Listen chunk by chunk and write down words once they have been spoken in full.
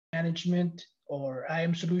management or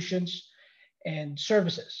IAM solutions and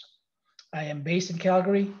services. I am based in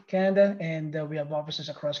Calgary, Canada, and we have offices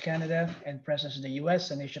across Canada and presence in the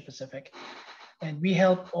US and Asia Pacific. And we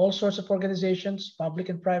help all sorts of organizations, public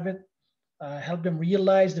and private, help them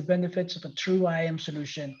realize the benefits of a true IAM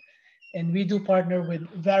solution. And we do partner with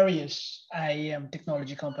various IAM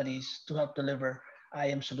technology companies to help deliver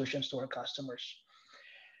IAM solutions to our customers.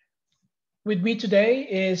 With me today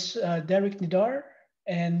is Derek Nidar.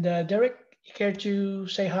 And Derek, you care to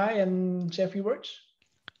say hi and say a few words?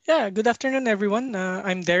 Yeah, good afternoon, everyone.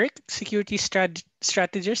 I'm Derek, Security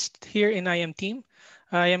Strategist here in IAMTEAM.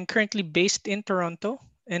 I am currently based in Toronto,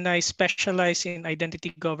 and I specialize in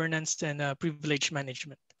identity governance and privilege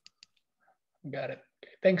management. Got it.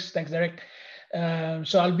 Thanks, Derek.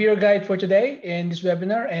 So I'll be your guide for today in this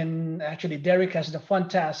webinar. And actually, Derek has the fun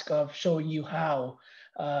task of showing you how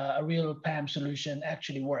a real PAM solution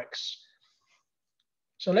actually works.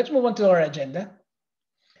 So let's move on to our agenda.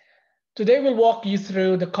 Today, we'll walk you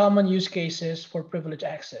through the common use cases for privileged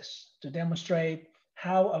access to demonstrate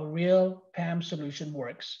how a real PAM solution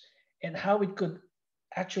works and how it could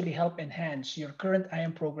actually help enhance your current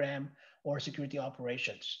IAM program or security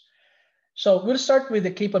operations. So we'll start with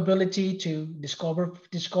the capability to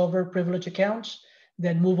discover privileged accounts,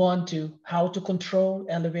 then move on to how to control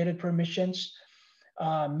elevated permissions.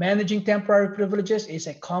 Managing temporary privileges is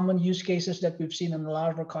a common use cases that we've seen in a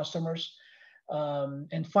lot of our customers.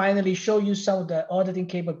 And finally, show you some of the auditing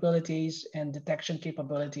capabilities and detection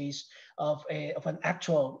capabilities of an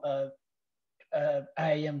actual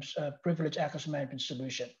IAM privileged access management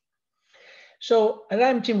solution. So at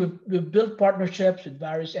IAMTEAM, we've built partnerships with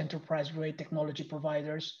various enterprise-grade technology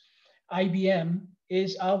providers. IBM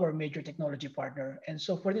is our major technology partner. And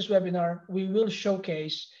so for this webinar, we will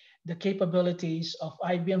showcase the capabilities of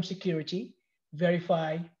IBM Security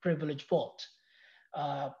Verify Privilege Vault,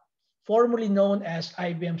 formerly known as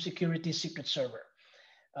IBM Security Secret Server.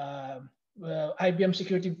 IBM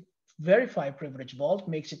Security Verify Privilege Vault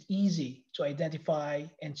makes it easy to identify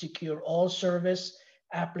and secure all service,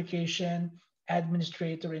 application,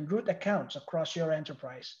 administrator, and root accounts across your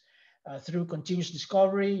enterprise. Through continuous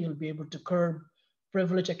discovery, you'll be able to curb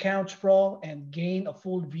privilege account sprawl and gain a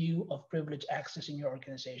full view of privileged access in your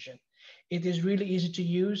organization. It is really easy to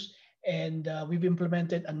use, and we've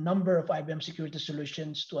implemented a number of IBM security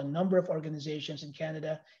solutions to a number of organizations in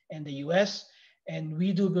Canada and the US. And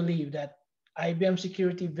we do believe that IBM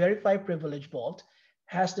Security Verify Privilege Vault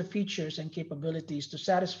has the features and capabilities to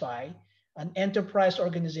satisfy an enterprise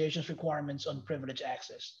organization's requirements on privileged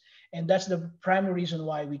access. And that's the primary reason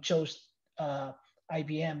why we chose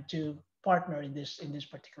IBM to partner in this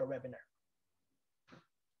particular webinar.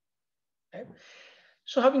 Okay.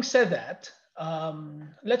 So having said that,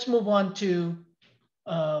 let's move on to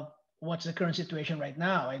what's the current situation right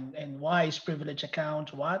now and why is privilege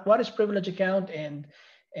account, what is privilege account and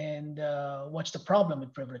what's the problem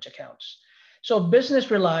with privilege accounts. So business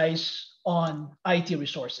relies on IT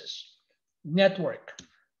resources, network,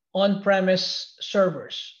 on-premise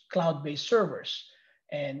servers, cloud-based servers,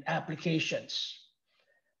 and applications,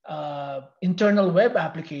 internal web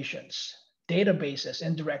applications, databases,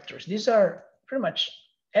 and directories. These are pretty much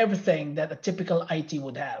everything that a typical IT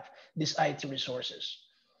would have, these IT resources.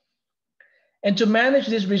 And to manage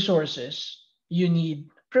these resources, you need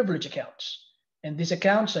privilege accounts. And these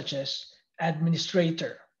accounts such as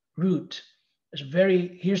administrator, root,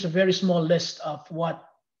 here's a very small list of what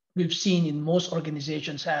we've seen in most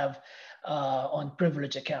organizations have on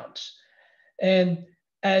privilege accounts. And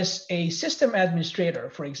as a system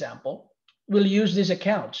administrator, for example, will use these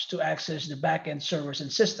accounts to access the backend servers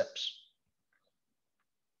and systems.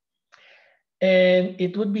 And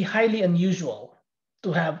it would be highly unusual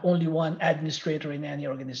to have only one administrator in any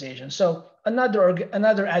organization. So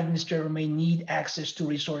another administrator may need access to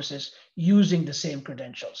resources using the same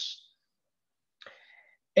credentials.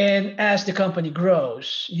 And as the company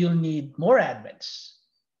grows, you'll need more admins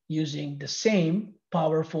using the same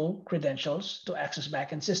powerful credentials to access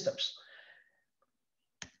backend systems.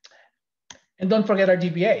 And don't forget our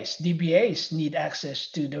DBAs. DBAs need access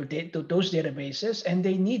to those databases, and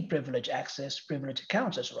they need privilege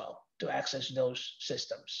accounts as well to access those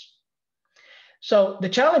systems. So the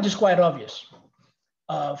challenge is quite obvious.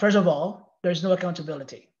 First of all, there's no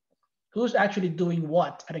accountability. Who's actually doing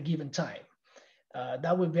what at a given time?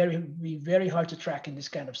 That would be very hard to track in this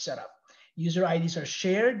kind of setup. User IDs are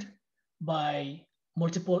shared by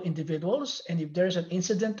multiple individuals, and if there's an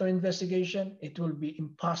incident or investigation, it will be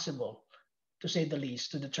impossible, to say the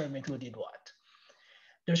least, to determine who did what.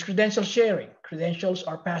 There's credential sharing. Credentials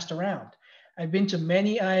are passed around. I've been to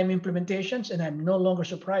many IAM implementations, and I'm no longer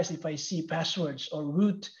surprised if I see passwords or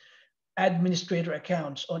root administrator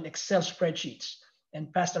accounts on Excel spreadsheets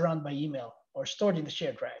and passed around by email or stored in the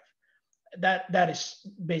shared drive. That is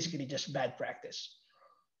basically just bad practice.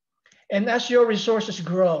 And as your resources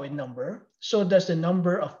grow in number, so does the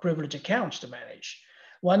number of privileged accounts to manage.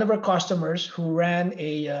 One of our customers who ran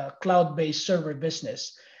a cloud-based server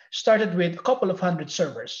business started with a couple of hundred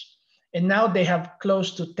servers, and now they have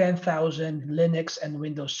close to 10,000 Linux and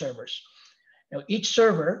Windows servers. Now, each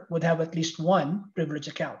server would have at least one privileged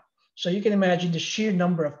account. So you can imagine the sheer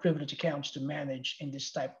number of privileged accounts to manage in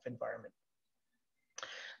this type of environment.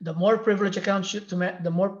 The more privileged accounts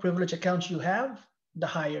you have, the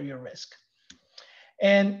higher your risk.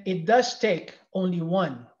 And it does take only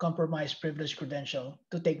one compromised privileged credential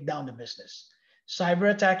to take down the business. Cyber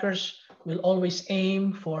attackers will always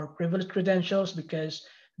aim for privileged credentials because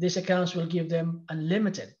these accounts will give them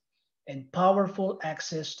unlimited and powerful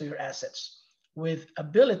access to your assets with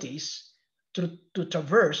abilities to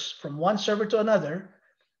traverse from one server to another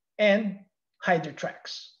and hide their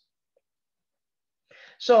tracks.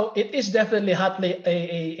 So it is definitely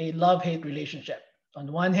a love-hate relationship.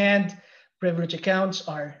 On one hand, privileged accounts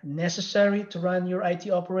are necessary to run your IT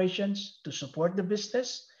operations, to support the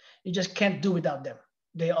business. You just can't do without them.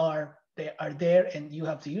 They are there and you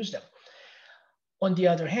have to use them. On the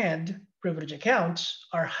other hand, privileged accounts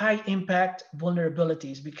are high impact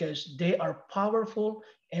vulnerabilities because they are powerful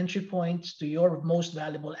entry points to your most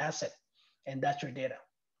valuable asset, and that's your data.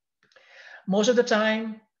 Most of the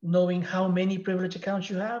time, knowing how many privileged accounts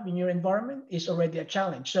you have in your environment is already a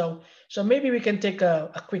challenge. So maybe we can take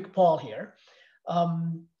a quick poll here.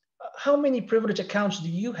 How many privileged accounts do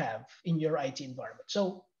you have in your IT environment?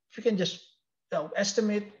 So if you can just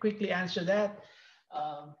estimate, quickly answer that.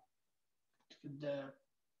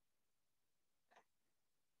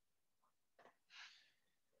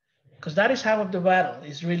 Because that is half of the battle,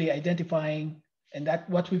 is really identifying, and that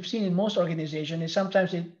what we've seen in most organizations is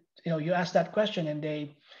sometimes you ask that question and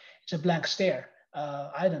it's a blank stare.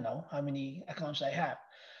 I don't know how many accounts I have.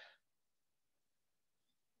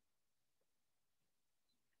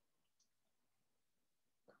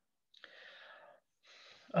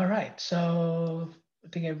 All right, so I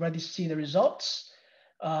think everybody see the results.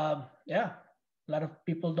 Yeah, a lot of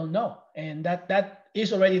people don't know, and that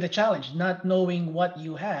is already the challenge. Not knowing what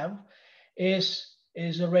you have is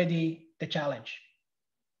already the challenge.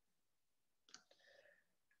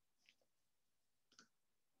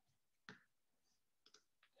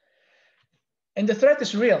 And the threat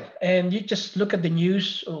is real. And you just look at the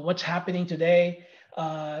news, what's happening today.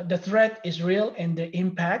 The threat is real, and the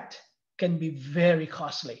impact can be very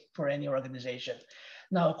costly for any organization.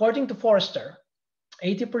 Now, according to Forrester,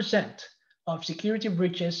 80% of security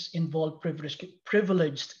breaches involve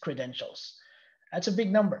privileged credentials. That's a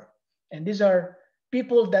big number. And these are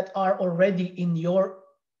people that are already in your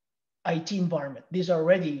IT environment. These are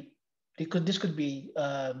already, this could be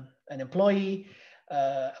an employee,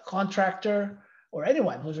 a contractor, or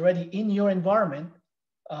anyone who's already in your environment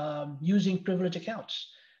using privileged accounts.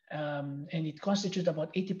 And it constitutes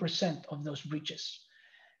about 80% of those breaches.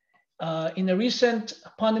 In a recent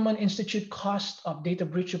Ponemon Institute cost of data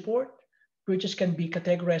breach report, breaches can be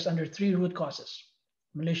categorized under 3 root causes: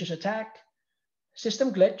 malicious attack,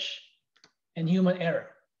 system glitch, and human error.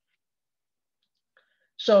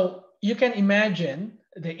 So you can imagine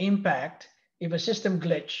the impact if a system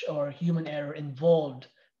glitch or human error involved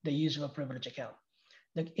the use of a privileged account.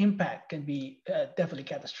 The impact can be definitely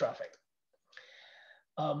catastrophic.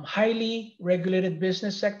 Highly regulated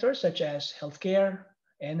business sectors such as healthcare,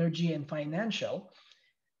 energy, and financial,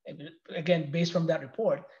 again, based from that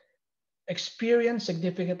report, experience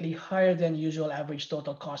significantly higher than usual average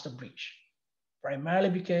total cost of breach, primarily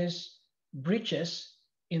because breaches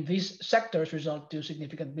in these sectors result to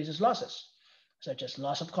significant business losses, such as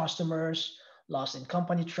loss of customers, loss in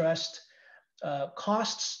company trust.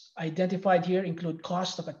 Costs identified here include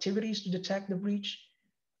cost of activities to detect the breach,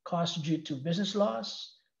 costs due to business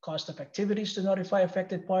loss, cost of activities to notify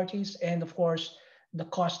affected parties, and of course, the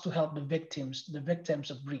cost to help the victims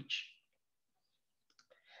of breach.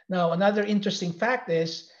 Now, another interesting fact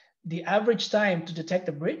is the average time to detect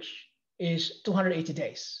a breach is 280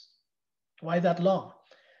 days. Why that long?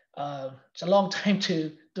 It's a long time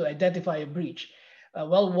to identify a breach.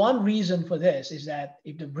 Well, one reason for this is that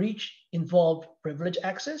if the breach involved privileged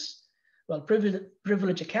access, well,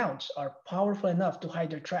 privileged accounts are powerful enough to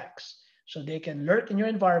hide their tracks, so they can lurk in your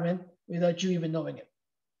environment without you even knowing it.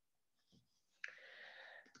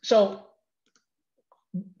 So,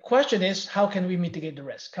 question is, how can we mitigate the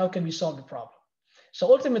risk? How can we solve the problem? So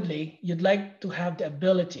ultimately, you'd like to have the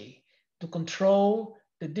ability to control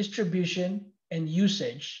the distribution and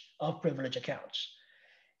usage of privileged accounts.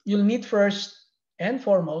 you'll need first and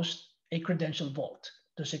foremost a credential vault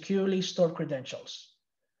to securely store credentials.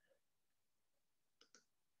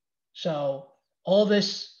 So all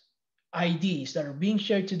these IDs that are being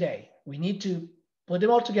shared today, we need to put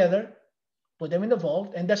them all together, put them in the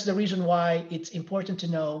vault, and that's the reason why it's important to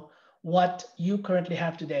know what you currently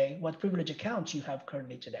have today, what privilege accounts you have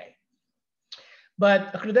currently today.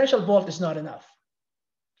 But a credential vault is not enough.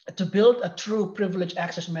 To build a true privilege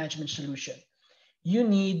access management solution, you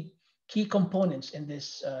need key components in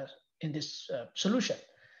this solution.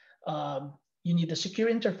 You need a secure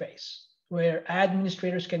interface where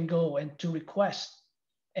administrators can go and to request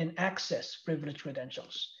and access privileged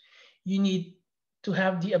credentials. You need to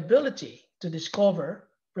have the ability to discover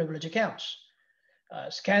privileged accounts,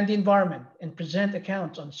 scan the environment, and present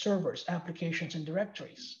accounts on servers, applications, and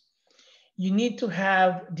directories. You need to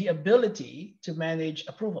have the ability to manage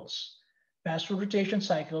approvals, password rotation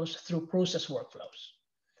cycles through process workflows.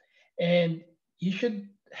 And you should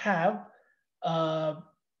have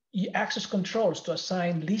access controls to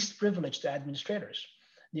assign least privilege to administrators,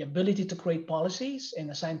 the ability to create policies and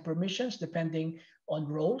assign permissions depending on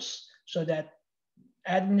roles so that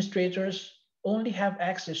administrators only have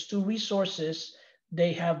access to resources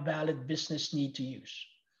they have valid business need to use.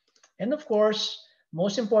 And of course,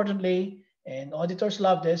 most importantly, and auditors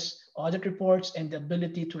love this, audit reports and the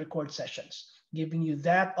ability to record sessions, giving you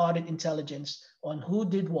that audit intelligence on who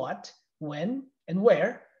did what, when, and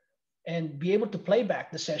where, and be able to play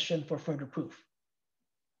back the session for further proof.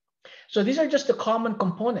 So these are just the common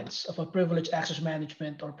components of a privileged access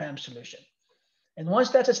management or PAM solution. And once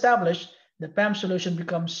that's established, the PAM solution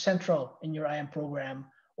becomes central in your IAM program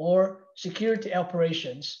or security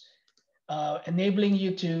operations, enabling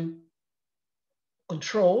you to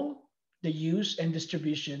control the use and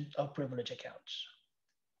distribution of privileged accounts.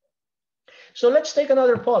 So let's take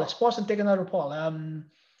another poll. Let's pause and take another poll.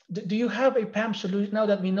 Do you have a PAM solution? Now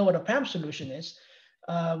that we know what a PAM solution is,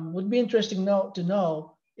 would be interesting to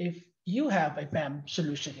know if you have a PAM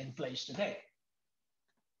solution in place today.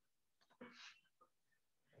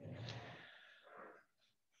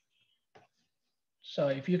 So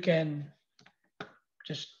if you can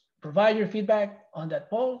just provide your feedback on that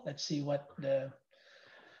poll, let's see what the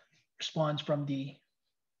response from the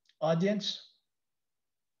audience.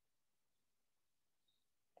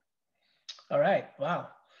 All right, wow.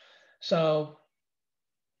 So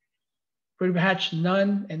pretty much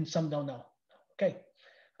none and some don't know. Okay,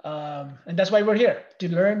 and that's why we're here, to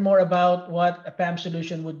learn more about what a PAM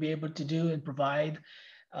solution would be able to do and provide.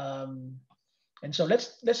 And so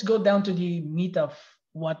let's go down to the meat of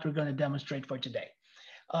what we're going to demonstrate for today.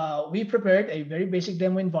 We prepared a very basic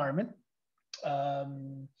demo environment.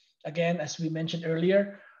 Again, as we mentioned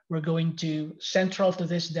earlier, we're going to, central to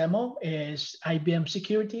this demo is IBM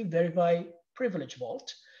Security Verify Privilege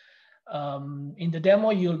Vault. In the demo,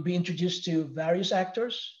 you'll be introduced to various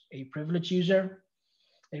actors, a privileged user,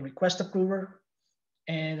 a request approver,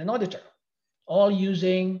 and an auditor, all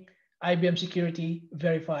using IBM Security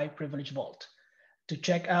Verify Privilege Vault to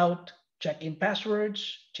check out, check in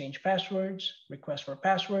passwords, change passwords, request for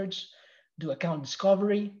passwords, do account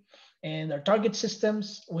discovery. And our target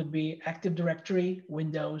systems would be Active Directory,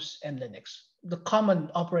 Windows, and Linux, the common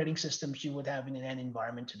operating systems you would have in an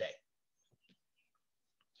environment today.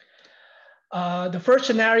 The first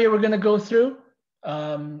scenario we're going to go through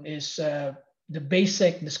is the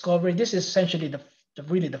basic discovery. This is essentially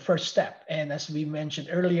really the first step. And as we mentioned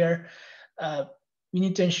earlier, we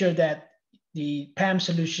need to ensure that the PAM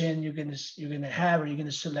solution you're going to have or you're going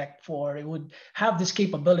to select for, it would have this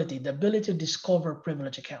capability, the ability to discover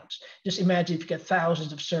privileged accounts. Just imagine if you get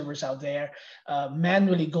thousands of servers out there,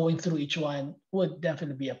 manually going through each one would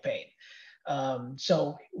definitely be a pain.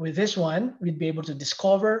 So with this one, we'd be able to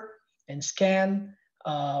discover and scan.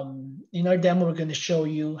 In our demo, we're going to show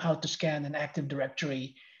you how to scan an Active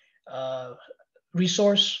Directory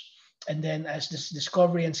resource. And then as this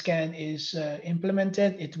discovery and scan is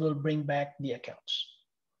implemented, it will bring back the accounts.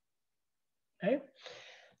 Okay.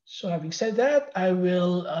 So having said that, I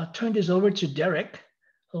will turn this over to Derek,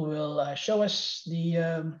 who will show us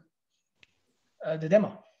the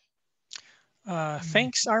demo.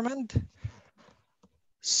 Thanks, Armand.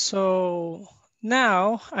 So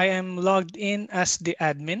now I am logged in as the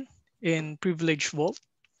admin in Privilege Vault.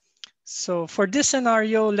 So for this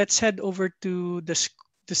scenario, let's head over to the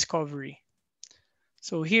Discovery.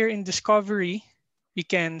 So here in Discovery, we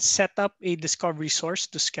can set up a discovery source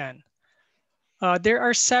to scan. There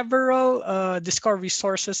are several discovery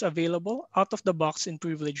sources available out of the box in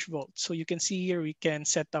Privilege Vault. So you can see here we can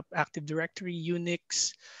set up Active Directory,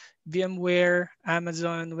 Unix, VMware,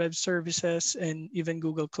 Amazon Web Services, and even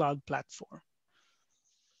Google Cloud Platform.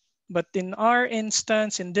 But in our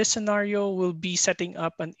instance, in this scenario, we'll be setting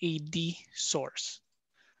up an AD source.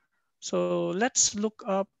 So let's look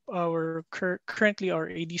up our currently our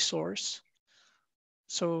AD source.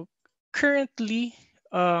 So currently,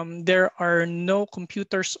 there are no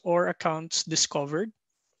computers or accounts discovered.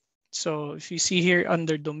 So if you see here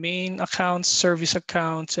under domain accounts, service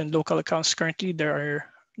accounts, and local accounts, currently there are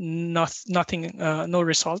nothing, no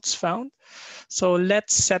results found. So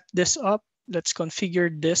let's set this up. Let's configure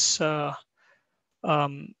this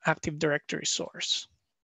Active Directory source.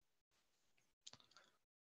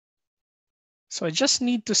 So I just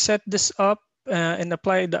need to set this up and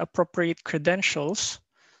apply the appropriate credentials.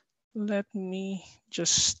 Let me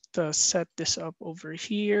just set this up over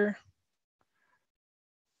here.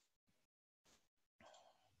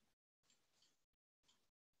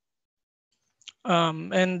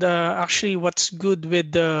 Actually, what's good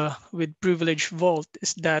with Privilege Vault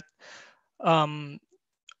is that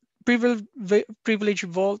Privilege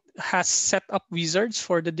Vault has set up wizards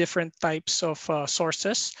for the different types of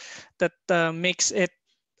sources that makes it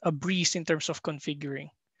a breeze in terms of configuring.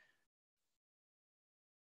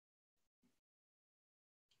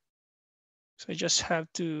 So I just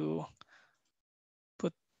have to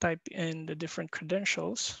type in the different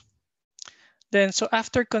credentials. Then, so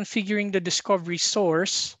after configuring the discovery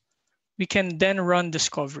source, we can then run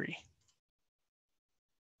discovery.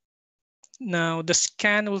 Now, the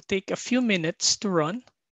scan will take a few minutes to run.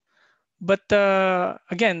 But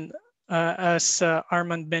again, as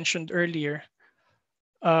Armand mentioned earlier,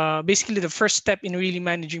 basically the first step in really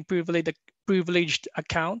managing privileged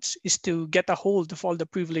accounts is to get a hold of all the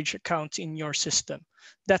privileged accounts in your system.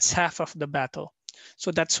 That's half of the battle.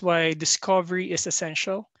 So that's why discovery is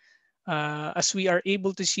essential, as we are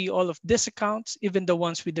able to see all of these accounts, even the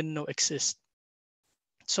ones we didn't know exist.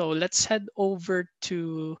 So let's head over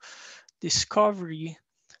to discovery.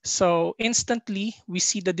 So instantly, we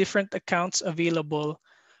see the different accounts available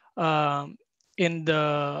in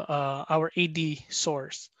our AD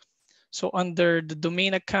source. So under the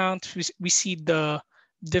domain account, we see the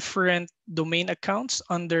different domain accounts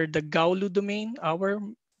under the Gaulu domain, our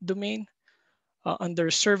domain.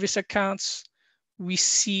 Under service accounts, we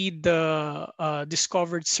see the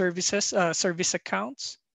discovered services, service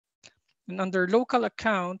accounts. And under local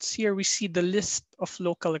accounts, here we see the list of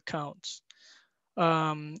local accounts.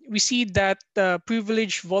 We see that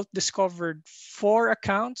Privilege Vault discovered 4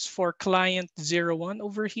 accounts for client 01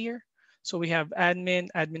 over here. So we have admin,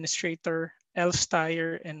 administrator,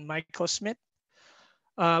 Elstire, and Michael Smith.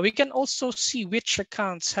 We can also see which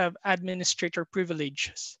accounts have administrator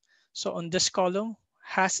privileges. So on this column,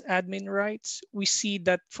 has admin rights, we see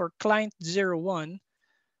that for client 01,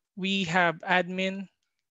 we have admin,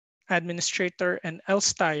 administrator, and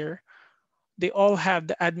Elstire. They all have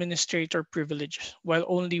the administrator privilege, while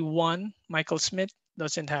only one, Michael Smith,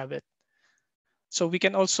 doesn't have it. So we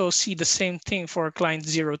can also see the same thing for client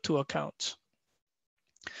 02 accounts.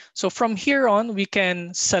 So from here on, we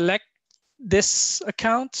can select this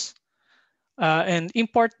accounts and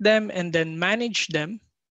import them and then manage them.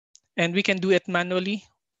 And we can do it manually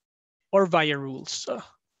or via rules.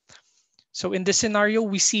 So in this scenario,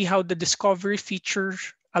 we see how the discovery feature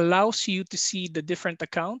allows you to see the different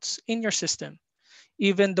accounts in your system,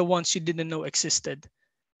 even the ones you didn't know existed.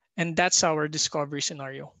 And that's our discovery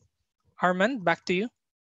scenario. Armand, back to you.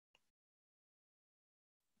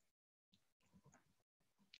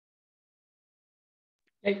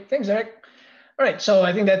 Hey, thanks, Eric. All right, so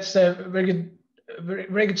I think that's a very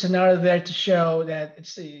good scenario there to show that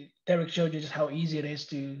Derek showed you just how easy it is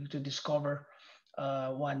to discover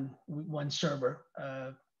one server.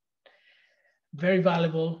 Very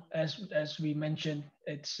valuable, as we mentioned.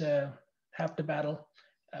 It's half the battle,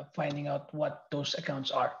 finding out what those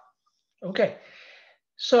accounts are. Okay,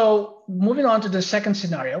 so moving on to the second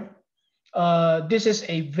scenario. This is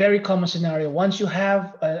a very common scenario. Once you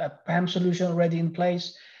have a PAM solution already in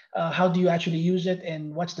place, how do you actually use it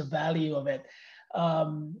and what's the value of it?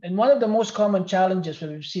 And one of the most common challenges that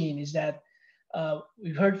we've seen is that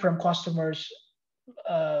we've heard from customers,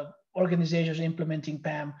 organizations implementing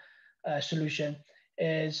PAM solution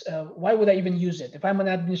is why would I even use it? If I'm an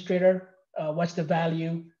administrator, what's the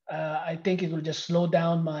value? I think it will just slow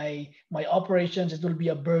down my operations. It will be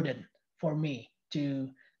a burden for me to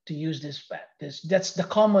use this. That's the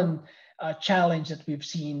common challenge that we've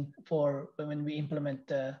seen for when we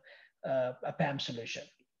implement a PAM solution.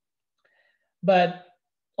 But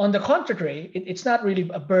on the contrary, it's not really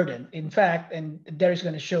a burden. In fact, and Derek's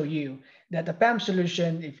going to show you that the PAM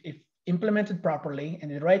solution, if implemented properly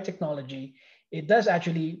and the right technology, it does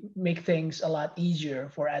actually make things a lot easier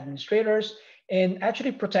for administrators and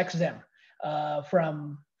actually protects them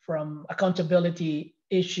from from accountability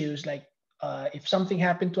issues, like if something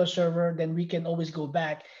happened to a server, then we can always go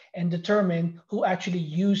back and determine who actually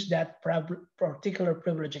used that particular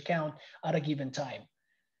privilege account at a given time.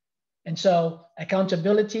 And so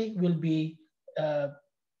accountability will be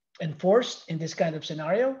enforced in this kind of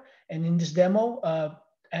scenario. And in this demo,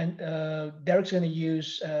 Derek's going to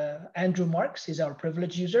use Andrew Marks. He's our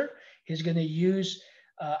privilege user. He's going to use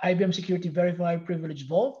IBM Security Verify Privilege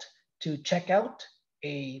Vault to check out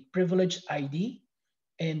a privilege ID.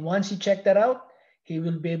 And once he checked that out, he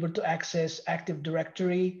will be able to access Active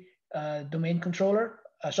Directory domain controller,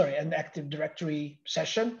 an Active Directory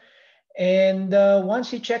session. And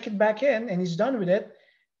once he check it back in and he's done with it,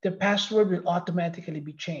 the password will automatically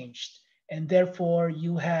be changed. And therefore,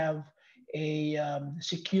 you have a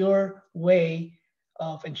secure way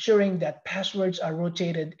of ensuring that passwords are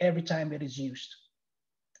rotated every time it is used.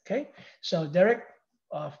 Okay, so Derek,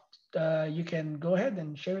 you can go ahead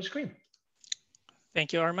and share your screen.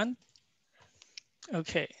 Thank you, Armand.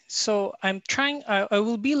 Okay, so I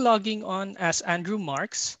will be logging on as Andrew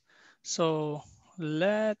Marks. So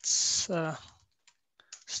let's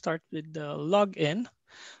start with the login.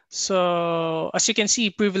 So as you can see,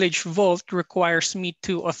 Privilege Vault requires me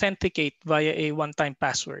to authenticate via a one-time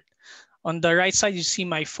password. On the right side, you see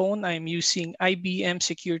my phone. I'm using IBM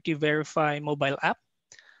Security Verify mobile app.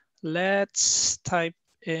 Let's type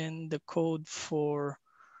in the code for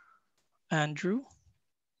Andrew.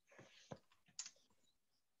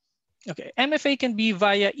 Okay, MFA can be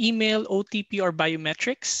via email, OTP, or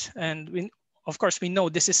biometrics. And of course, we know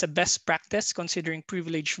this is a best practice considering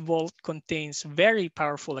Privilege Vault contains very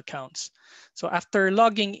powerful accounts. So after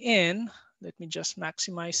logging in, let me just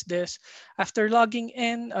maximize this. After logging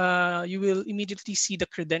in, you will immediately see the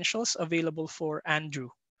credentials available for Andrew.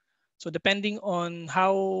 So depending on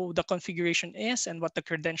how the configuration is and what the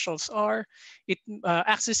credentials are,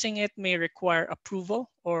 accessing it may require approval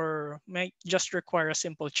or may just require a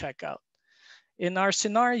simple checkout. In our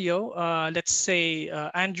scenario, let's say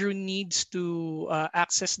Andrew needs to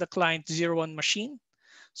access the client 01 machine.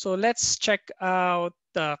 So let's check out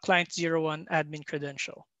the client 01 admin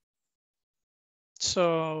credential.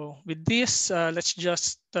 So with this, let's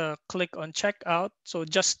just click on checkout. So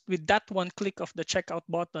just with that one click of the checkout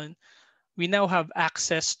button, we now have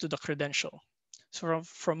access to the credential. So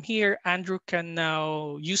from here, Andrew can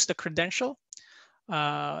now use the credential.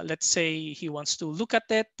 Let's say he wants to look at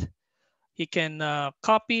it. He can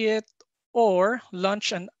copy it or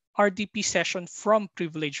launch an RDP session from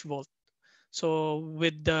Privilege Vault. So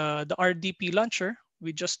with the RDP launcher,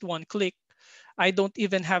 with just one click, I don't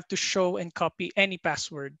even have to show and copy any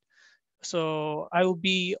password. So I will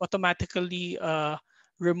be automatically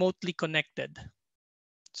remotely connected.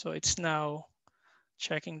 So it's now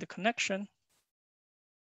checking the connection.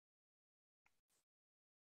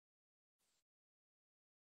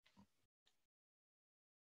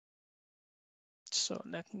 So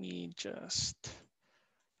let me just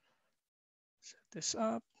set this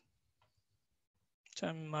up. So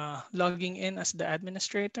I'm logging in as the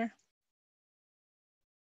administrator.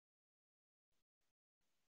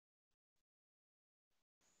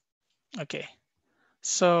 Okay,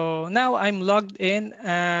 so now I'm logged in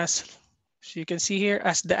as, so you can see here,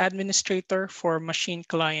 as the administrator for machine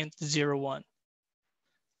client 01.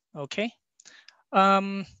 Okay,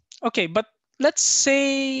 okay, but let's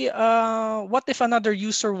say, what if another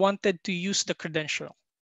user wanted to use the credential?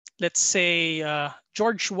 Let's say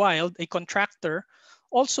George Wild, a contractor,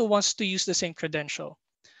 also wants to use the same credential.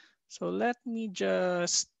 So let me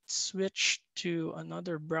just switch to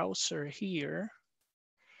another browser here.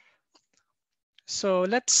 So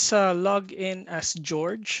let's log in as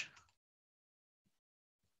George.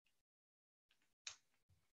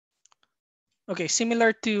 Okay,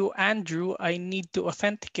 similar to Andrew, I need to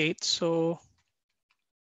authenticate. So,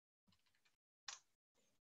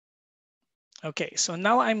 okay, so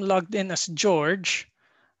now I'm logged in as George.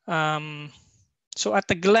 So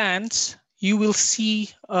at a glance, you will see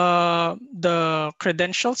the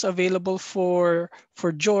credentials available for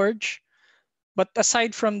George. But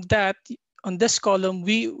aside from that, on this column,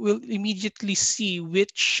 we will immediately see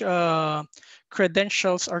which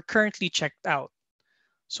credentials are currently checked out.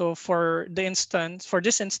 So for this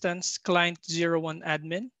instance, client 01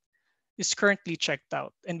 admin is currently checked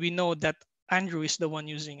out, and we know that Andrew is the one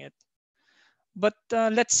using it. But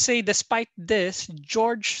let's say despite this,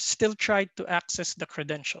 George still tried to access the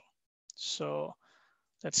credential. So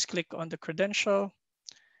let's click on the credential.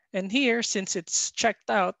 And here, since it's checked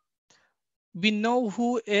out, we know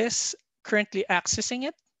who is currently accessing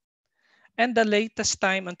it and the latest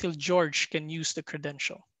time until George can use the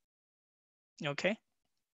credential. Okay.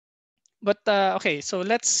 But okay, so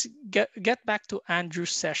let's get back to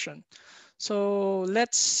Andrew's session. So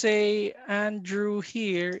let's say Andrew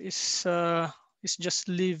here is just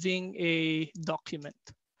leaving a document.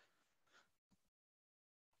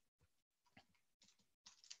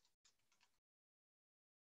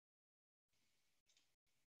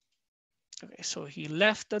 Okay, so he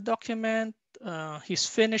left the document. He's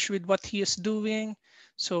finished with what he is doing.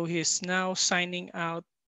 So he's now signing out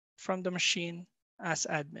from the machine as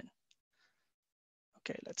admin.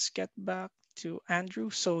 Okay, let's get back to Andrew.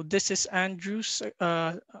 So this is Andrew's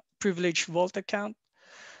privileged vault account.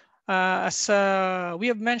 As we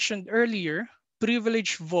have mentioned earlier,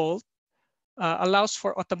 privileged vault allows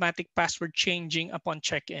for automatic password changing upon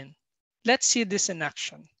check-in. Let's see this in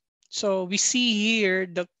action. So we see here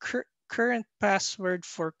the current password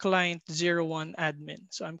for client 01 admin.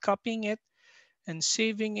 So I'm copying it and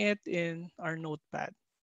saving it in our notepad.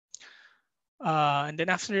 And then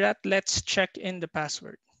after that, let's check in the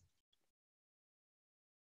password.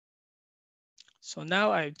 So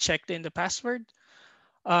now I've checked in the password.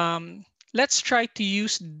 Let's try to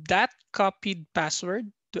use that copied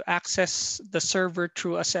password to access the server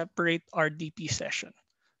through a separate RDP session.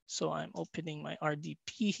 So I'm opening my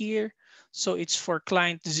RDP here. So it's for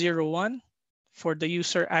client 01 for the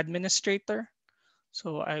user administrator.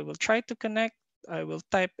 So I will try to connect. I will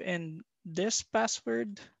type in this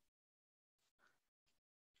password.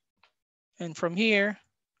 And from here,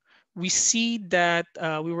 we see that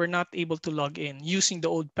we were not able to log in using the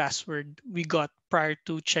old password we got prior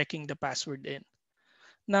to checking the password in.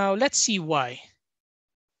 Now let's see why.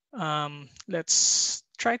 Let's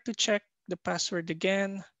try to check the password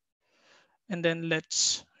again, and then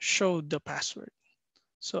let's show the password.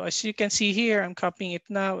 So as you can see here, I'm copying it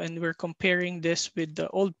now, and we're comparing this with the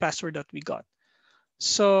old password that we got.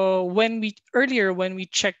 So when we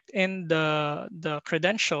checked in the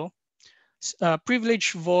credential,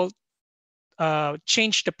 Privilege Vault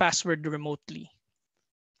changed the password remotely.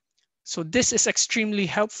 So this is extremely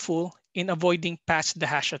helpful in avoiding pass the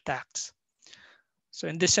hash attacks. So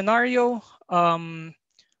in this scenario,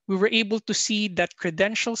 we were able to see that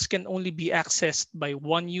credentials can only be accessed by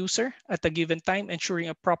one user at a given time, ensuring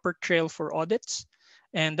a proper trail for audits.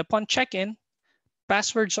 And upon check-in,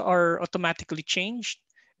 passwords are automatically changed,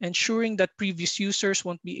 ensuring that previous users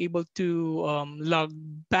won't be able to log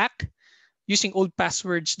back using old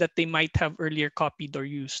passwords that they might have earlier copied or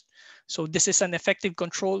used. So this is an effective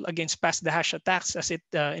control against pass the hash attacks, as it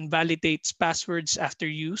invalidates passwords after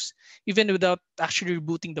use, even without actually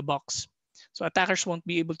rebooting the box. So attackers won't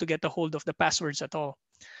be able to get a hold of the passwords at all.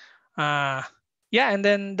 Yeah, and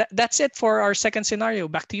then that's it for our second scenario.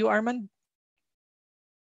 Back to you, Armand.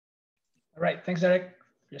 All right, thanks, Derek.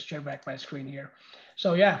 Just share back my screen here.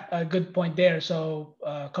 So yeah, a good point there. So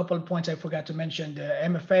a couple of points I forgot to mention. The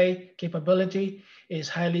MFA capability is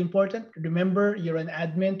highly important. Remember, you're an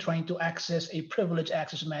admin trying to access a privileged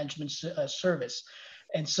access management service.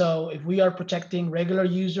 And so if we are protecting regular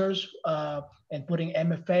users and putting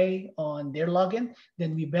MFA on their login,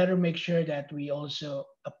 then we better make sure that we also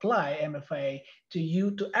apply MFA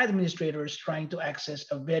to administrators trying to access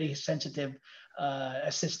a very sensitive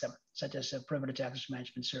a system, such as a privileged access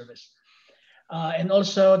management service. And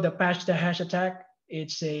also the patch the hash attack,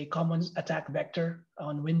 it's a common attack vector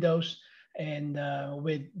on Windows. And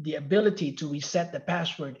with the ability to reset the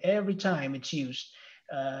password every time it's used,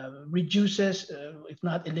 reduces, if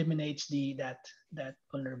not eliminates that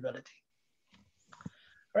vulnerability.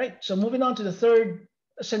 All right, so moving on to the third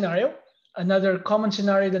scenario, another common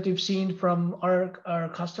scenario that we've seen from our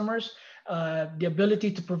customers, the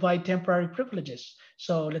ability to provide temporary privileges.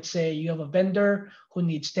 So let's say you have a vendor who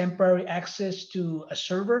needs temporary access to a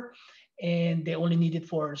server, and they only need it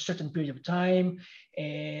for a certain period of time,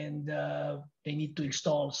 and they need to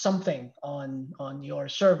install something on your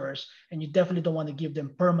servers, and you definitely don't want to give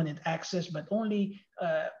them permanent access, but only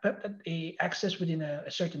a access within a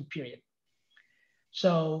certain period.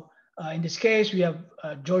 So in this case, we have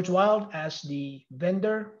George Wild as the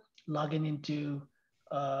vendor logging into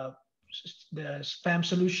the spam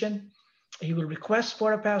solution. He will request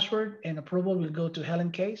for a password, and approval will go to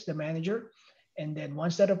Helen Case, the manager. And then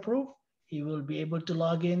once that approved, he will be able to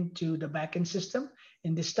log in to the backend system.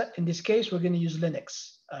 In this case, we're going to use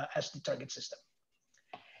Linux as the target system.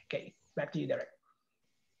 Okay, back to you, Derek.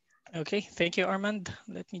 Okay, thank you, Armand.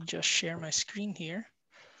 Let me just share my screen here.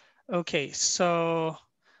 Okay, so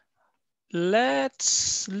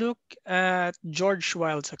let's look at George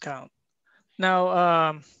Wild's account.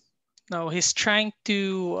 Now, now he's trying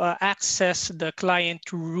to access the client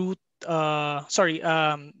root, the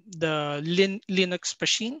Linux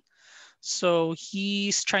machine. So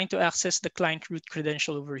he's trying to access the client root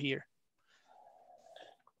credential over here.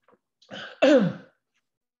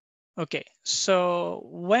 Okay, so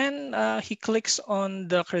when he clicks on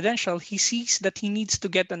the credential, he sees that he needs to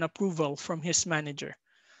get an approval from his manager.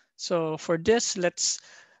 So for this, let's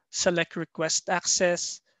select request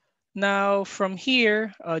access. Now from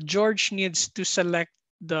here, George needs to select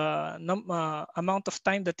the amount of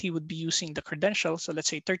time that he would be using the credential. So let's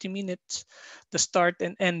say 30 minutes, the start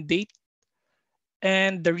and end date,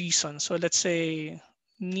 and the reason. So let's say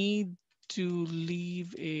need to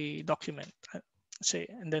leave a document, say,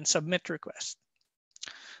 and then submit request.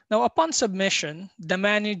 Now, upon submission, the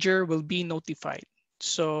manager will be notified.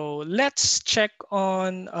 So let's check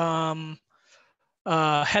on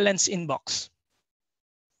Helen's inbox.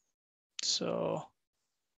 So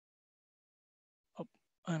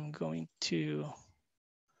I'm going to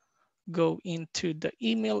go into the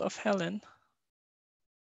email of Helen.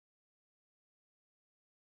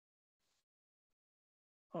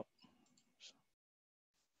 Oh.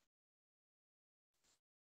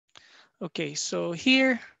 Okay, so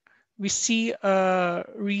here we see a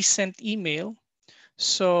recent email.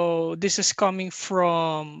 So this is coming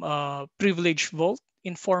from Privilege Vault,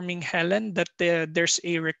 informing Helen that there's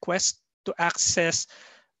a request to access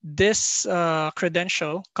this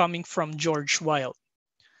credential coming from George Wild.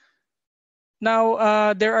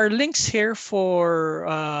 Now, there are links here for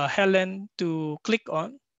Helen to click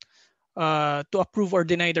on to approve or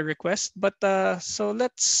deny the request. But so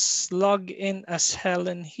let's log in as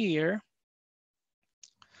Helen here.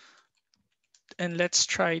 And let's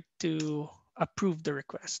try to approve the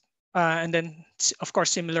request. And then, of course,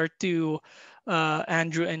 similar to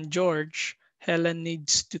Andrew and George, Helen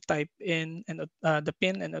needs to type in the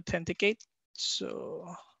PIN and authenticate.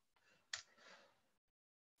 So,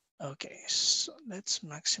 okay, so let's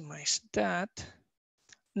maximize that.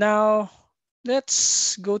 Now,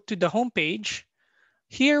 let's go to the home page.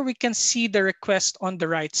 Here we can see the request on the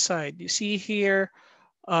right side. You see here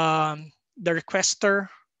the requester,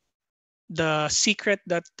 the secret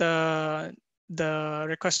that the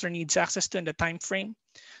requester needs access to, and the time frame.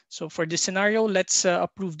 So for this scenario, let's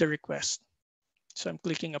approve the request. So I'm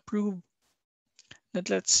clicking approve. Then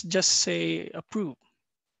let's just say approve,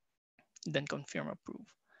 then confirm approve.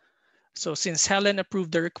 So since Helen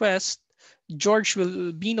approved the request, George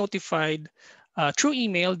will be notified through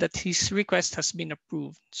email that his request has been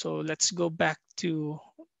approved. So let's go back to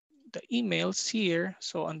the emails here.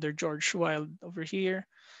 So under George Wild over here,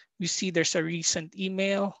 we see there's a recent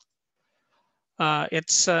email.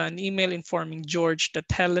 It's an email informing George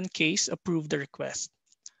that Helen Case approved the request.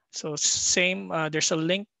 So same, there's a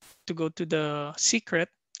link to go to the secret.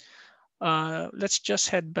 Let's just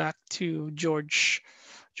head back to George's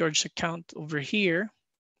account over here.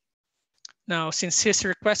 Now, since his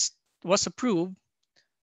request was approved,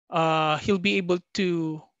 he'll be able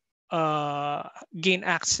to gain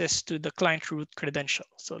access to the client root credential.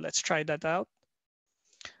 So let's try that out.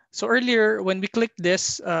 So earlier, when we clicked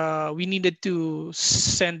this, we needed to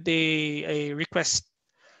send a request.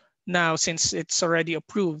 Now, since it's already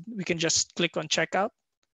approved, we can just click on checkout.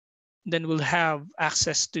 Then we'll have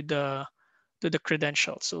access to the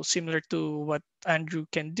credential. So similar to what Andrew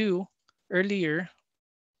can do earlier,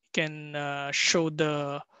 can show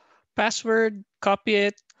the password, copy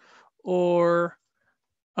it, or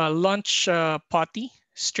launch POTI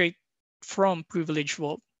straight from Privilege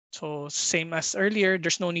Vault. So same as earlier,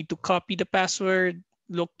 there's no need to copy the password,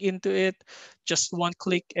 look into it, just one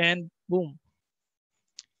click and boom.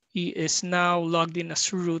 He is now logged in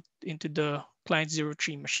as root into the client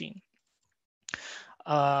 03 machine.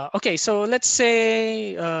 Okay, so let's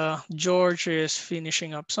say George is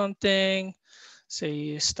finishing up something. Say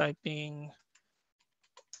he's typing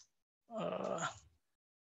the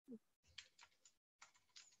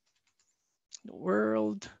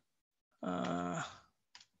world.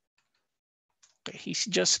 Okay, he's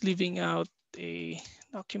just leaving out a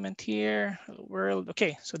document here. Hello world.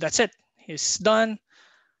 Okay, so that's it. He's done.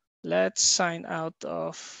 Let's sign out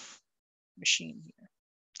of machine here.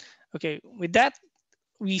 Okay, with that,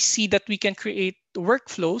 we see that we can create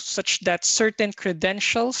workflows such that certain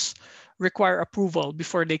credentials require approval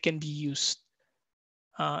before they can be used.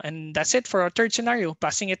 And that's it for our third scenario.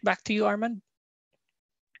 Passing it back to you, Armand.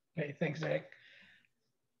 Okay, thanks, Derek.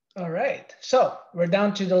 All right, so we're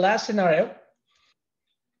down to the last scenario,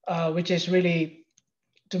 which is really,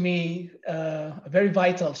 to me, very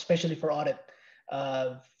vital, especially for audit,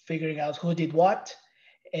 figuring out who did what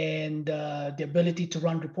and the ability to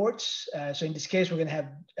run reports. So in this case, we're going to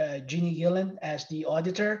have Jeannie Gillen as the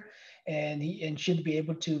auditor, and he should be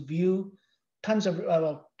able to view tons of,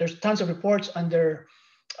 well, there's tons of reports under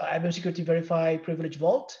IBM Security Verify Privilege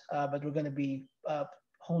Vault, but we're going to be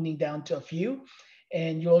honing down to a few.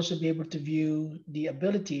 And you'll also be able to view the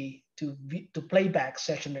ability to play back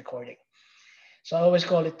session recording. So I always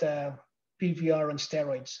call it PVR on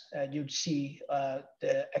steroids. You'd see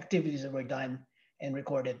the activities that were done and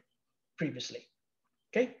recorded previously.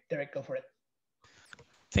 Okay, Derek, go for it.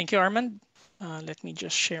 Thank you, Armand. Let me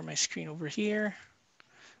just share my screen over here.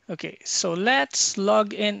 Okay, so let's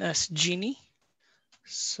log in as Jeannie.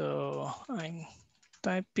 So I'm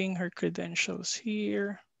typing her credentials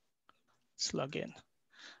here. Let's log in.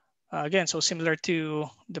 Again, so similar to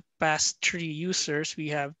the past 3 users, we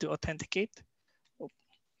have to authenticate. Oh,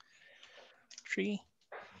 3.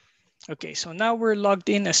 Okay, so now we're logged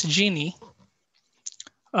in as Jeannie.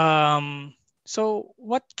 So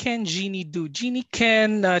what can Genie do? Genie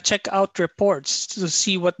can check out reports to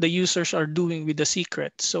see what the users are doing with the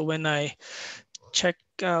secret. So when I check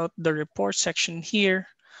out the report section here,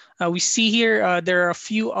 we see here there are a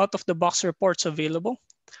few out-of-the-box reports available.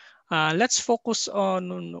 Let's focus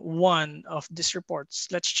on one of these reports.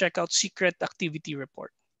 Let's check out secret activity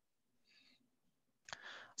report.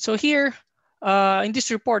 So here in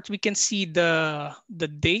this report, we can see the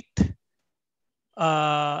date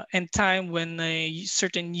and time when a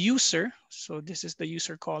certain user, so this is the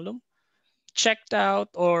user column, checked out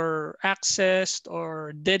or accessed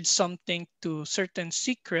or did something to certain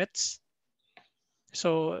secrets.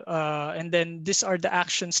 So, and then these are the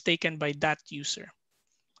actions taken by that user.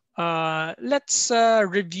 Let's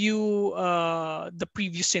review the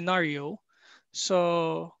previous scenario.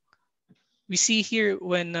 So we see here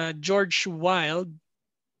when George Wild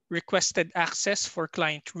requested access for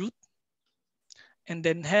client root, and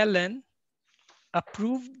then Helen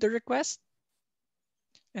approved the request,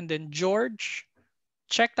 and then George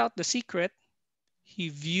checked out the secret. He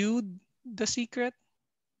viewed the secret.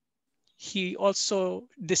 He also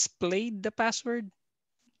displayed the password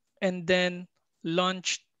and then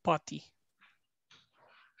launched Potty.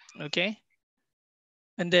 Okay.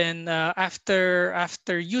 And then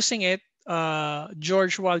after using it,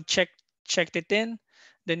 George Wild checked it in.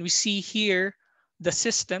 Then we see here the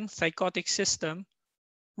system, psychotic system,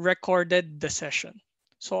 recorded the session.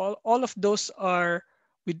 So all of those are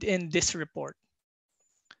within this report.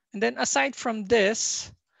 And then aside from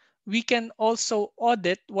this, we can also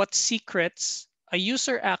audit what secrets a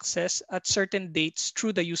user access at certain dates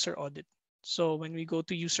through the user audit. So when we go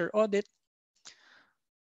to user audit,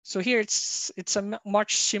 so here it's a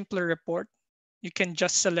much simpler report. You can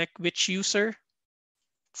just select which user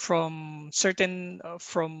from certain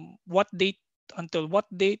from what date until what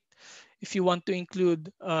date. If you want to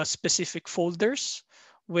include specific folders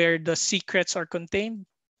where the secrets are contained,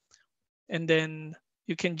 and then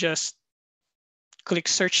you can just click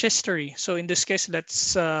search history. So in this case,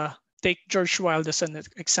 let's take George Wild as an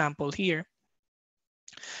example here.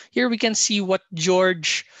 Here we can see what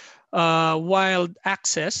George Wild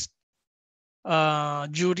accessed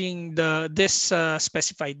during this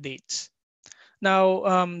specified dates.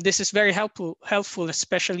 Now, this is very helpful,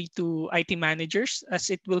 especially to IT managers, as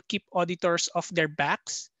it will keep auditors off their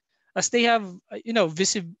backs, as they have,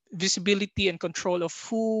 visibility and control of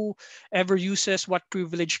whoever uses what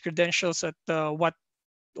privileged credentials at what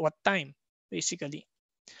time, basically.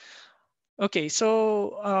 Okay,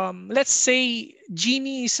 so let's say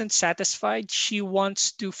Jeannie isn't satisfied. She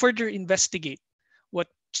wants to further investigate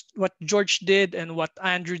what George did and what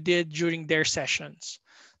Andrew did during their sessions.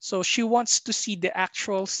 So she wants to see the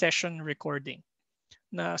actual session recording.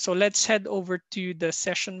 Now, so let's head over to the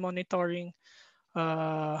session monitoring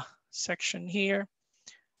section here.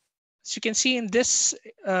 As you can see in this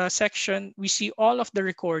section, we see all of the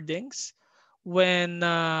recordings when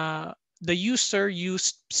the user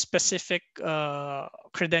used specific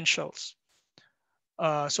credentials.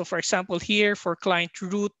 So for example, here for client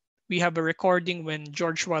root, we have a recording when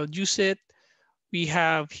George Wild used it. We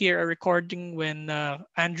have here a recording when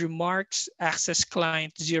Andrew Marks accessed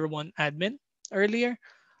client 01 admin earlier.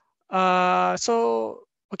 So,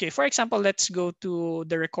 okay, for example, let's go to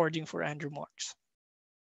the recording for Andrew Marks.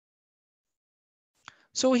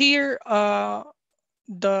 So here,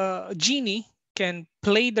 the Jeannie can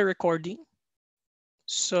play the recording.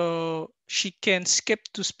 So she can skip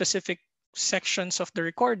to specific sections of the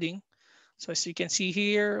recording. So as you can see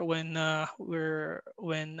here, when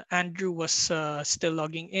Andrew was still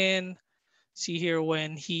logging in, see here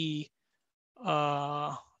when he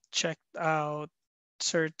checked out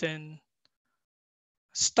certain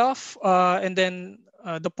stuff, and then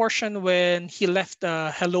the portion when he left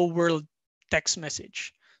a hello world text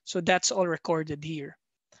message. So that's all recorded here.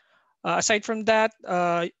 Aside from that,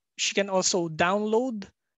 she can also download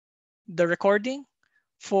the recording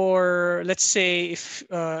for, let's say, if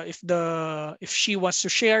she wants to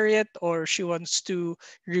share it or she wants to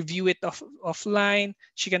review it offline,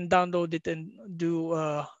 she can download it and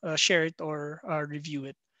do share it or review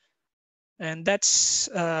it. And that's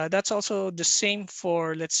also the same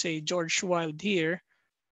for, let's say, George Wild here.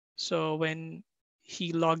 So when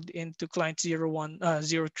he logged into client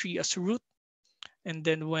 03 as root, and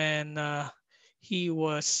then when he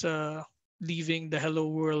was leaving the hello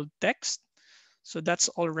world text, so that's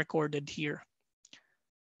all recorded here.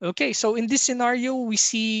 Okay, so in this scenario, we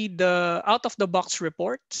see the out of the box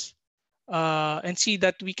reports and see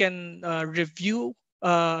that we can review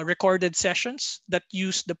recorded sessions that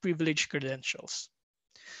use the privilege credentials.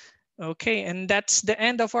 Okay, and that's the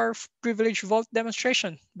end of our privilege vault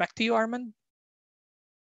demonstration. Back to you, Armand.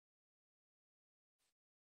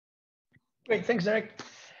 Great, thanks, Derek.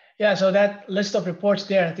 Yeah, so that list of reports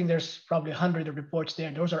there, I think there's probably 100 of reports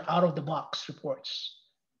there. Those are out of the box reports.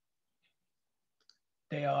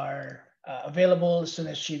 They are available as soon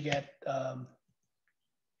as you get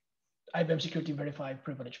IBM Security Verified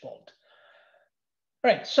Privilege Vault.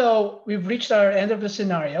 All right, so we've reached our end of the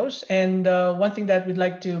scenarios. And one thing that we'd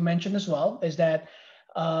like to mention as well is that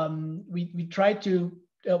we try to,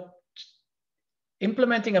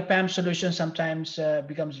 implementing a PAM solution sometimes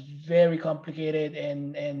becomes very complicated,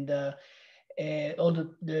 and although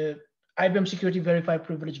the IBM Security Verified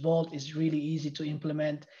Privilege Vault is really easy to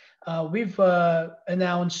implement, we've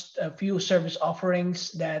announced a few service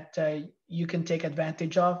offerings that you can take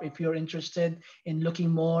advantage of if you're interested in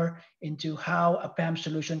looking more into how a PAM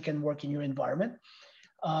solution can work in your environment.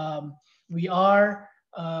 We've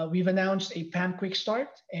announced a PAM Quick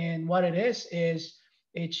Start, and what it is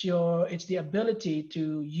it's the ability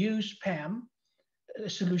to use PAM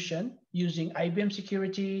solution using IBM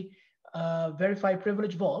Security Verified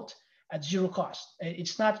Privilege Vault at zero cost.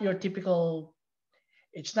 It's not your typical.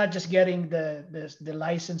 It's not just getting the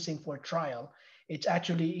licensing for trial. It's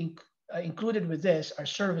actually included with this are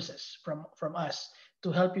services from us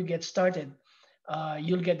to help you get started.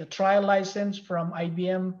 You'll get the trial license from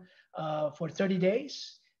IBM for 30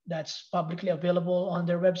 days. That's publicly available on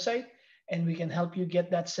their website, and we can help you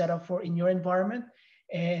get that set up in your environment.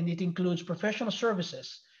 And it includes professional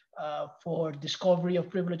services for discovery of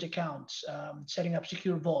privileged accounts, setting up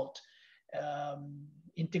secure vault,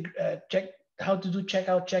 check how to do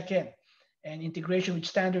checkout, check-in, and integration with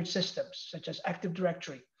standard systems such as Active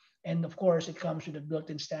Directory. And of course, it comes with the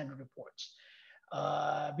built-in standard reports.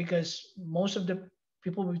 Because most of the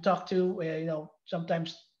people we talk to,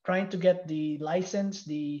 sometimes trying to get the license,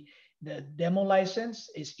 the demo license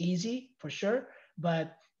is easy for sure,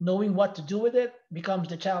 but knowing what to do with it becomes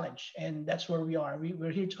the challenge. And that's where we are.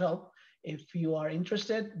 We're here to help. If you are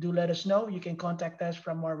interested, do let us know. You can contact us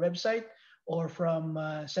from our website or from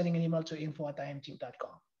sending an email to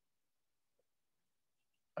info@iamteam.com.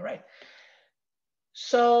 All right.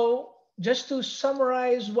 So just to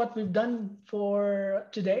summarize what we've done for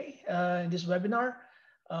today in this webinar,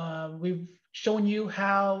 we've shown you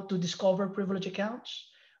how to discover privileged accounts.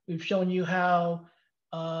 We've shown you how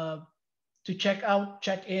to check out,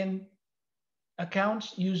 check in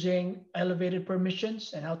accounts using elevated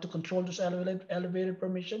permissions and how to control those elevated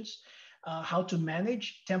permissions, how to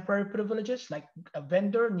manage temporary privileges like a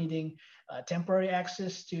vendor needing temporary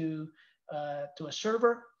access to a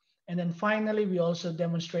server. And then finally, we also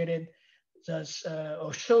demonstrated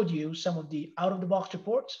or showed you some of the out-of-the-box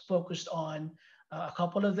reports focused on a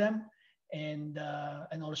couple of them, and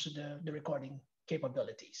also the recording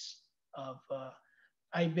capabilities of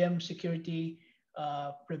IBM Security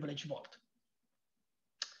Privilege Vault.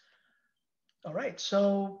 All right,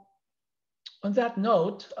 so on that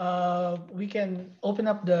note, we can open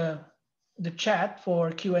up the chat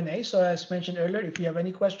for Q&A. So as mentioned earlier, if you have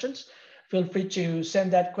any questions, feel free to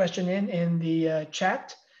send that question in the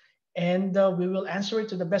chat, and we will answer it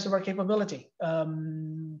to the best of our capability.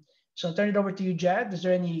 So I'll turn it over to you, Jad. Is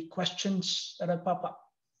there any questions that will pop up?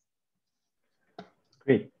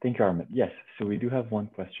 Great, thank you, Armand. Yes, so we do have one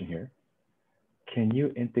question here. Can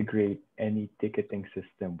you integrate any ticketing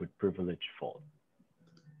system with Privilege Vault?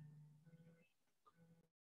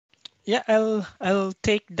 Yeah, I'll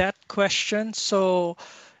take that question. So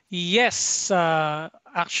yes,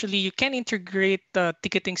 actually you can integrate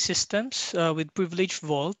ticketing systems with Privilege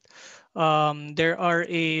Vault. There are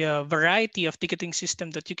a variety of ticketing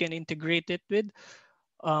systems that you can integrate it with.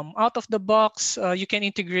 Out of the box, you can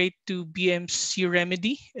integrate to BMC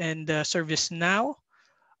Remedy and ServiceNow.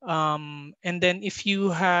 And then if you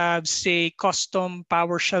have, say, custom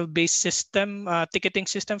PowerShell-based system, ticketing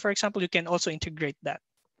system, for example, you can also integrate that.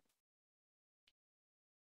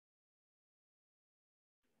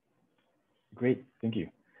 Great, thank you.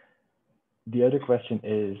 The other question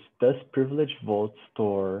is, does Privilege Vault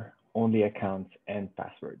store only accounts and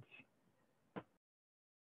passwords?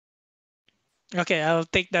 Okay, I'll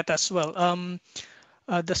take that as well.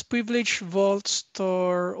 Does Privilege Vault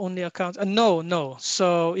store only accounts? No, no.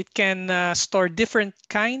 So it can store different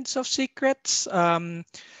kinds of secrets.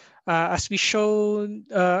 As we showed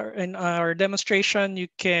in our demonstration, you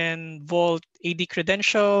can vault AD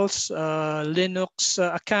credentials, Linux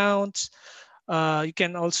accounts. You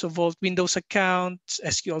can also vault Windows accounts,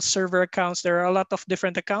 SQL Server accounts. There are a lot of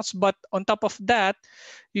different accounts, but on top of that,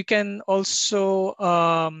 you can also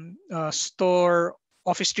store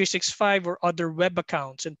Office 365 or other web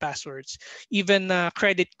accounts and passwords, even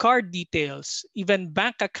credit card details, even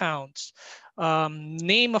bank accounts,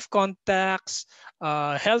 name of contacts,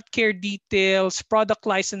 healthcare details, product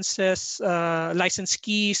licenses, license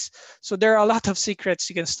keys. So there are a lot of secrets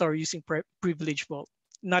you can store using Privilege Vault,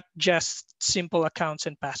 not just simple accounts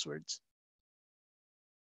and passwords.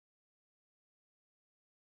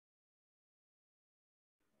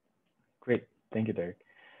 Great, thank you, Derek.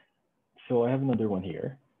 So I have another one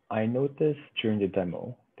here. I noticed during the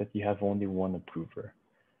demo that you have only one approver.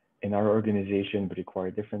 In our organization, we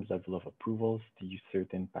require different level of approvals to use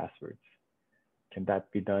certain passwords. Can that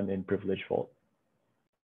be done in Privilege Vault?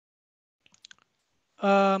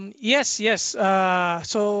 Yes, yes.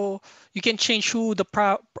 So you can change who the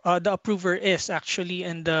approver is actually,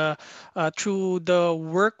 and through the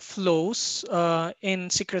workflows in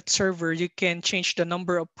Secret Server, you can change the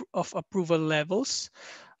number of approval levels.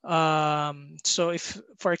 So if,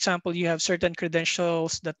 for example, you have certain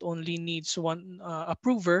credentials that only needs one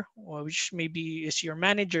approver, which maybe is your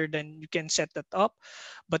manager, then you can set that up.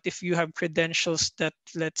 But if you have credentials that,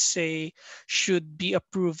 let's say, should be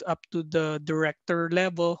approved up to the director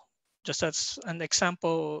level, just as an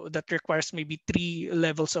example that requires maybe 3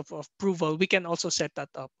 levels of approval, we can also set that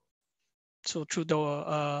up. So through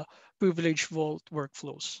the Privilege Vault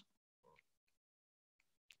workflows.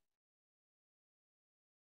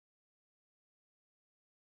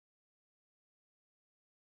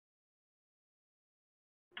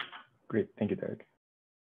 Great, thank you, Derek.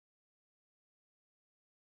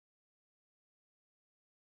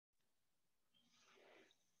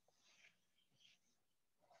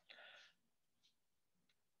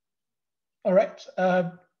 All right.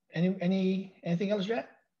 Anything else, Jack?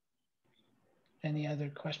 Any other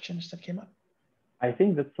questions that came up? I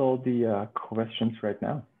think that's all the questions right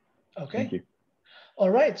now. Okay. Thank you. All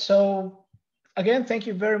right. So again, thank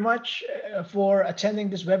you very much for attending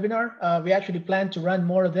this webinar. We actually plan to run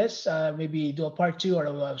more of this, maybe do a part 2 or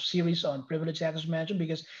a series on privileged access management,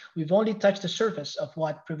 because we've only touched the surface of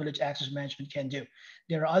what privileged access management can do.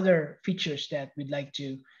 There are other features that we'd like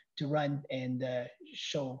to run and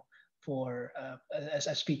show for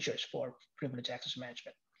as features for privileged access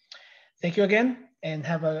management. Thank you again, and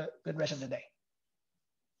have a good rest of the day.